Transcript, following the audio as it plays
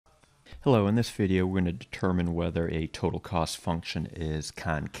Hello, in this video we're going to determine whether a total cost function is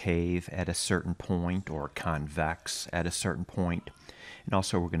concave at a certain point or convex at a certain point. And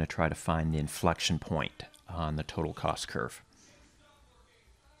also we're going to try to find the inflection point on the total cost curve.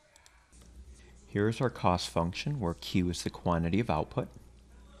 Here's our cost function where Q is the quantity of output.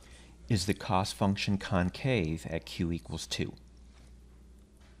 Is the cost function concave at Q equals 2?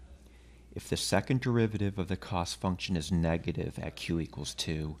 If the second derivative of the cost function is negative at Q equals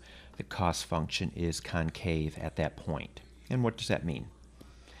 2, the cost function is concave at that point. And what does that mean?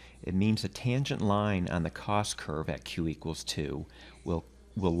 It means the tangent line on the cost curve at Q equals 2 will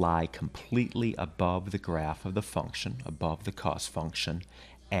lie completely above the graph of the function, above the cost function,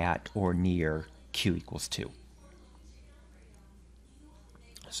 at or near Q equals 2.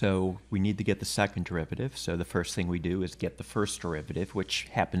 So we need to get the second derivative, so the first thing we do is get the first derivative, which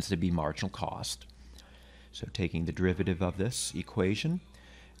happens to be marginal cost. So taking the derivative of this equation,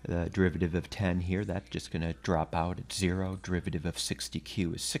 the derivative of 10 here, that's just going to drop out at 0. Derivative of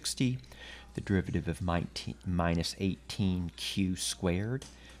 60q is 60. The derivative of minus 18q squared,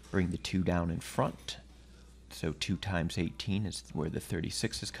 bring the 2 down in front. So 2 times 18 is where the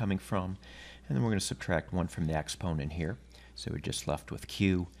 36 is coming from. And then we're going to subtract 1 from the exponent here. So we're just left with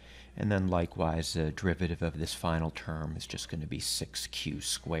q. And then likewise, the derivative of this final term is just going to be 6q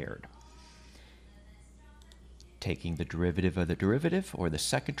squared. Taking the derivative of the derivative, or the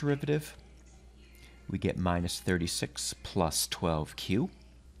second derivative, we get minus 36 plus 12q.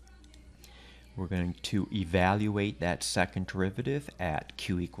 We're going to evaluate that second derivative at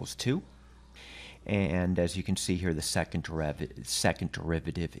q equals 2. And as you can see here, the second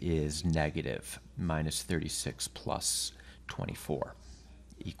derivative is negative. Minus 36 plus 24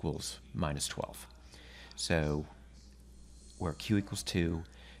 equals minus 12. So where q equals 2,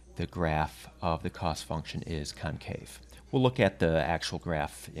 the graph of the cost function is concave. We'll look at the actual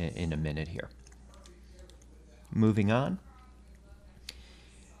graph in a minute here. Moving on,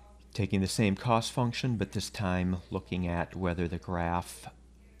 taking the same cost function, but this time looking at whether the graph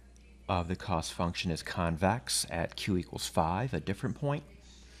of the cost function is convex at q equals 5, a different point.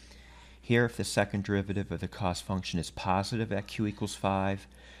 Here, if the second derivative of the cost function is positive at q equals 5,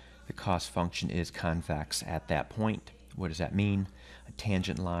 the cost function is convex at that point. What does that mean? A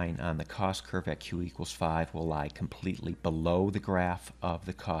tangent line on the cost curve at q equals 5 will lie completely below the graph of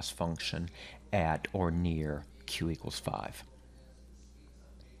the cost function at or near q equals 5.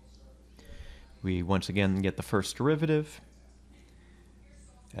 We once again get the first derivative.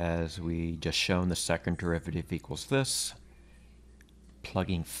 As we just shown, the second derivative equals this.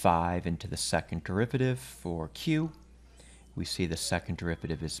 Plugging 5 into the second derivative for q, we see the second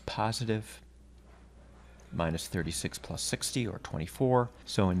derivative is positive. Minus 36 plus 60, or 24.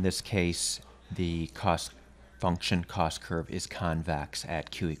 So in this case, the cost function, cost curve, is convex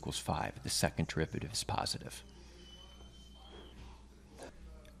at q equals 5. The second derivative is positive.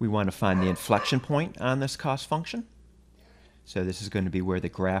 We want to find the inflection point on this cost function. So this is going to be where the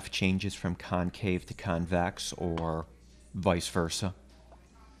graph changes from concave to convex, or vice versa.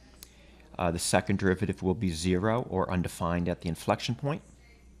 The second derivative will be 0 or undefined at the inflection point.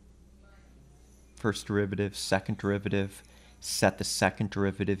 First derivative, second derivative, set the second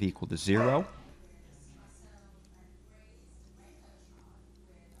derivative equal to 0.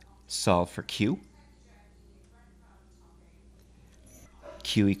 Solve for q.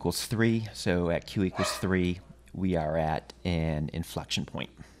 Q equals 3, so at q equals 3, we are at an inflection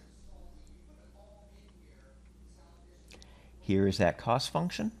point. Here is that cost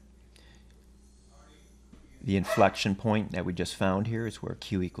function. The inflection point that we just found here is where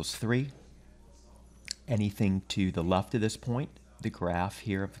q equals 3. Anything to the left of this point, the graph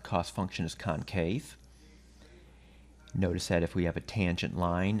here of the cost function is concave. Notice that if we have a tangent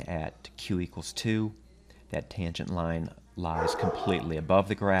line at q equals 2, that tangent line lies completely above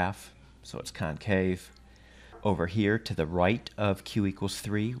the graph, so it's concave. Over here to the right of q equals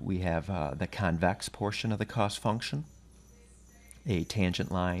 3, we have the convex portion of the cost function. A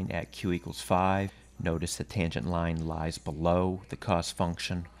tangent line at q equals 5. Notice the tangent line lies below the cost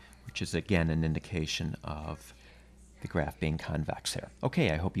function, which is again an indication of the graph being convex there. Okay,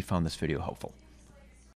 I hope you found this video helpful.